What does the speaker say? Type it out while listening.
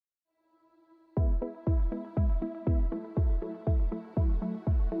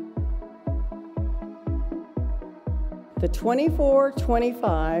The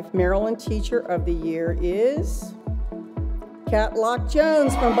 24-25 Maryland Teacher of the Year is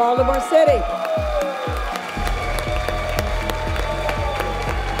Locke-Jones from Baltimore City.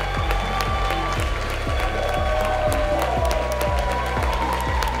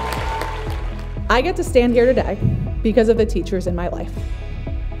 I get to stand here today because of the teachers in my life.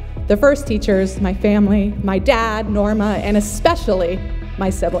 The first teachers, my family, my dad, Norma, and especially my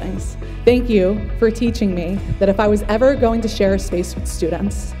siblings. Thank you for teaching me that if I was ever going to share a space with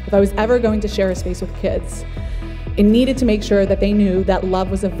students, if I was ever going to share a space with kids, it needed to make sure that they knew that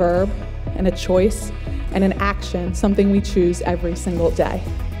love was a verb and a choice and an action, something we choose every single day.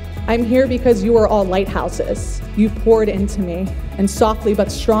 I'm here because you are all lighthouses. You poured into me, and softly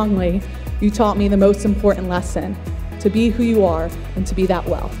but strongly, you taught me the most important lesson, to be who you are and to be that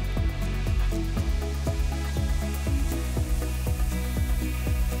well.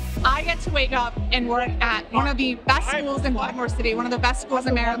 I get to wake up and work at one of the best schools in Baltimore City, one of the best schools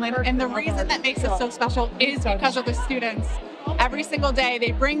in Maryland, and the reason that makes it so special is because of the students. Every single day,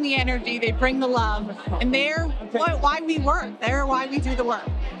 they bring the energy, they bring the love, and they're why we work, they're why we do the work.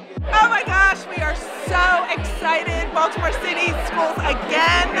 Oh my gosh, we are so excited. Baltimore City Schools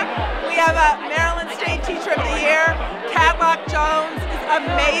again. We have a Maryland State Teacher of the Year. Locke-Jones is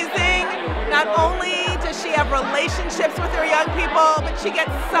amazing. Not only does she have relationships with her young people, but she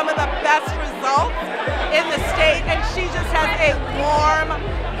gets some of the best results in the state, and she just has a warm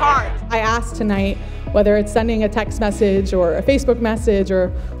heart. I asked tonight, whether it's sending a text message or a Facebook message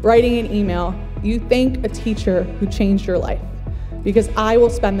or writing an email, you thank a teacher who changed your life. Because I will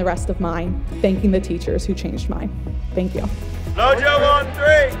spend the rest of mine thanking the teachers who changed mine. Thank you. Lojo on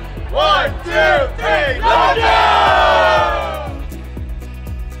 3. 1, 2, 3, Lojo!